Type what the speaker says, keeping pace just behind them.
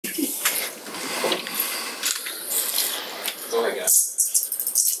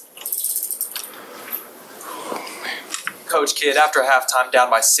Coach Kidd, after halftime down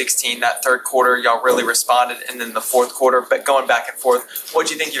by 16, that third quarter, y'all really responded, and then the fourth quarter, but going back and forth, what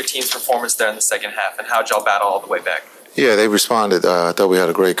do you think your team's performance there in the second half, and how'd y'all battle all the way back? Yeah, they responded. I thought we had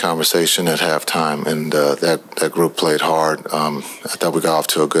a great conversation at halftime, and that group played hard. I thought we got off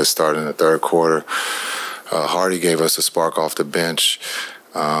to a good start in the third quarter. Hardy gave us a spark off the bench.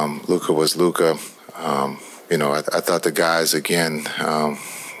 Luka was Luka. I thought the guys, again,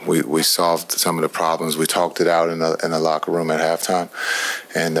 we solved some of the problems. We talked it out in the locker room at halftime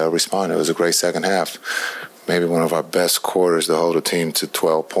and responded. It was a great second half. Maybe one of our best quarters to hold a team to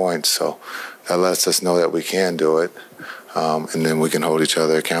 12 points. So that lets us know that we can do it, and then we can hold each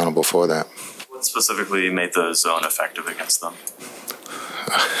other accountable for that. What specifically made the zone effective against them?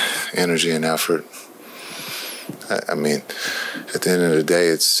 Energy and effort. I mean, at the end of the day,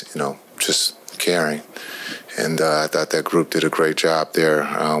 it's, just caring. And I thought that group did a great job there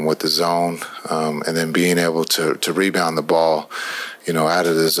with the zone. And then being able to rebound the ball, out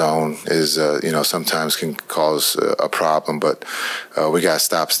of the zone is, sometimes can cause a problem. But we got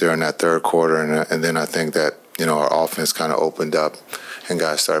stops there in that third quarter. And then I think that, our offense kind of opened up and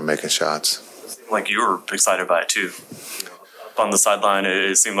guys started making shots. It seemed like you were excited by it, too. On the sideline,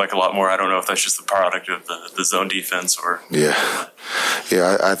 it seemed like a lot more. I don't know if that's just the product of the zone defense or. Yeah,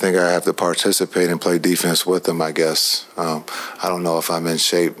 I think I have to participate and play defense with them, I guess. I don't know if I'm in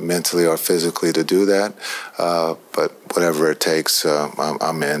shape mentally or physically to do that, but whatever it takes,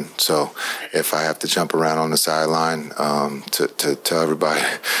 I'm in. So if I have to jump around on the sideline to tell everybody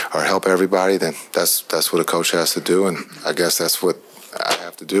or help everybody, then that's what a coach has to do, and I guess that's what I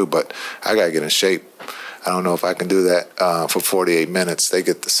have to do. But I got to get in shape. I don't know if I can do that for 48 minutes. They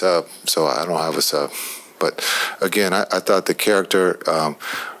get the sub, so I don't have a sub. But, again, I thought the character,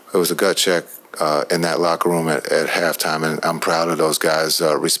 it was a gut check in that locker room at halftime, and I'm proud of those guys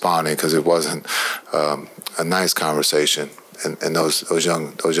responding because it wasn't a nice conversation. And those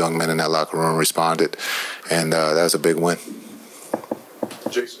young men in that locker room responded, and that was a big win.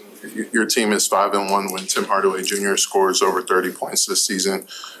 Jason, your team is 5-1 when Tim Hardaway Jr. scores over 30 points this season.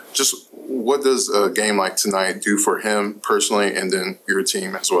 Just what does a game like tonight do for him personally and then your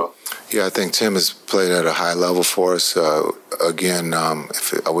team as well? Yeah, I think Tim has played at a high level for us. Again,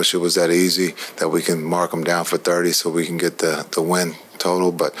 I wish it was that easy that we can mark him down for 30 so we can get the win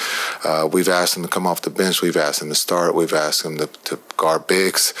total. But we've asked him to come off the bench. We've asked him to start. We've asked him to guard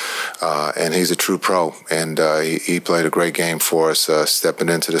bigs. And he's a true pro. And he played a great game for us, stepping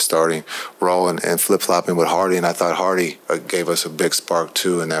into the starting role and flip-flopping with Hardy. And I thought Hardy gave us a big spark,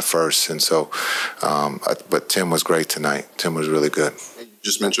 too, in that first. And so, but Tim was great tonight. Tim was really good. You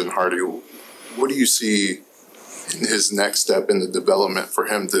just mentioned Hardy. What do you see in his next step in the development for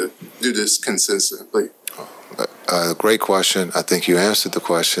him to do this consistently? Great question. I think you answered the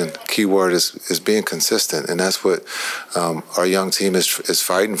question. Key word is being consistent, and that's what our young team is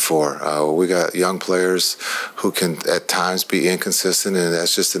fighting for. We got young players who can at times be inconsistent, and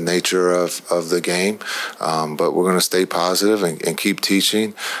that's just the nature of the game. But we're going to stay positive and keep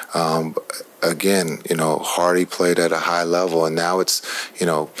teaching. Again, Hardy played at a high level, and now it's,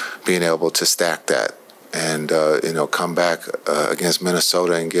 being able to stack that. And, come back against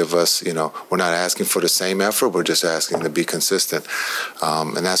Minnesota and give us, we're not asking for the same effort. We're just asking to be consistent.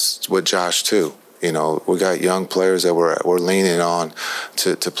 And that's with Josh, too. We got young players that we're leaning on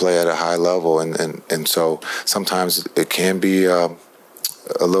to play at a high level. And so sometimes it can be a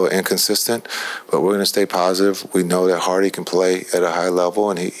little inconsistent, but we're going to stay positive. We know that Hardy can play at a high level,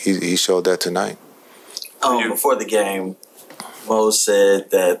 and he showed that tonight. Before the game, Mo said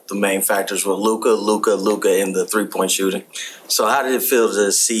that the main factors were Luka in the three-point shooting. So how did it feel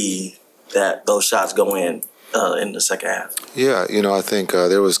to see that those shots go in the second half? Yeah, I think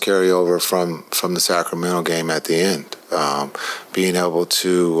there was carryover from the Sacramento game at the end. Being able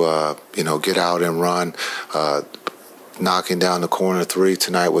to, get out and run, knocking down the corner three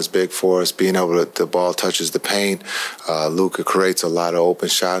tonight was big for us. Being able to, the ball touches the paint. Luka creates a lot of open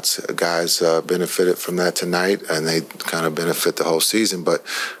shots. Guys benefited from that tonight, and they kind of benefit the whole season. But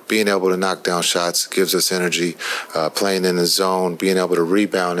being able to knock down shots gives us energy. Playing in the zone, being able to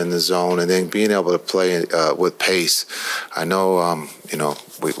rebound in the zone, and then being able to play with pace. I know,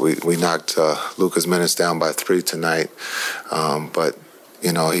 we knocked Luka's minutes down by 3 tonight, but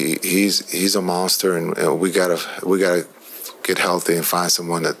he's a monster, and we gotta get healthy and find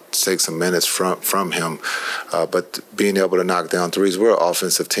someone to take some minutes from him. But being able to knock down threes, we're an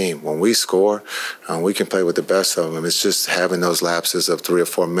offensive team. When we score, we can play with the best of them. It's just having those lapses of 3 or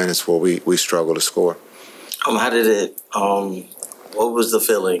 4 minutes where we struggle to score. How did it? What was the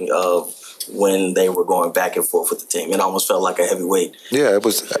feeling of when they were going back and forth with the team? It almost felt like a heavyweight. Yeah, it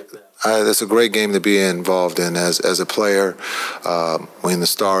was. It's a great game to be involved in as a player. When the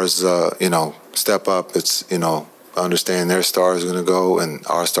stars, step up, it's, understand their star is going to go and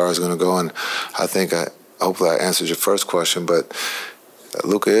our star is going to go. And I think hopefully I answered your first question, but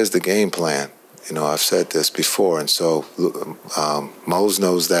Luka is the game plan. I've said this before, and so Mose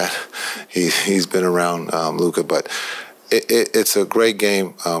knows that. He's been around Luka, but it's a great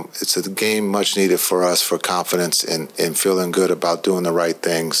game. It's a game much needed for us for confidence and feeling good about doing the right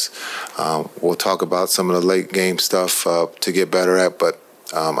things. We'll talk about some of the late game stuff to get better at, but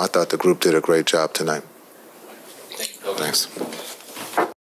I thought the group did a great job tonight. Thank you, Coach. Thanks.